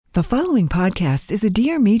The following podcast is a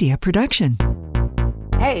Dear Media production.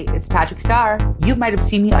 Hey, it's Patrick Starrr. You might have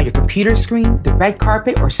seen me on your computer screen, the red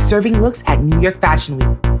carpet, or serving looks at New York Fashion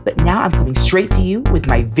Week. But now I'm coming straight to you with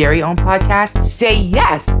my very own podcast, Say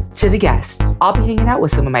Yes to the Guest. I'll be hanging out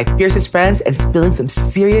with some of my fiercest friends and spilling some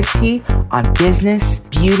serious tea on business,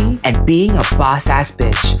 beauty, and being a boss-ass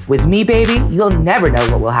bitch. With me, baby, you'll never know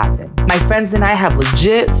what will happen. My friends and I have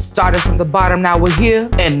legit started from the bottom, now we're here,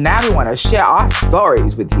 and now we want to share our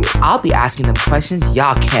stories with you. I'll be asking them questions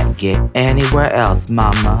y'all can't get anywhere else,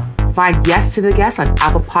 mama. Find Yes to the Guest on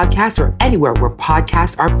Apple Podcasts or anywhere where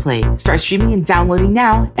podcasts are played. Start streaming and downloading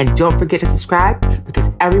now, and don't forget to subscribe because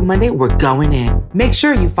every Monday we're going in. Make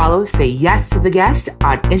sure you follow Say Yes to the Guest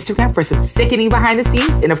on Instagram for some sickening behind the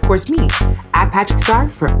scenes, and of course me, at Patrick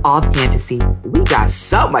Starrr for all fantasy. We got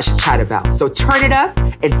so much to chat about, so turn it up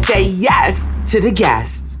and say yes to the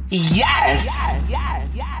guest. Yes!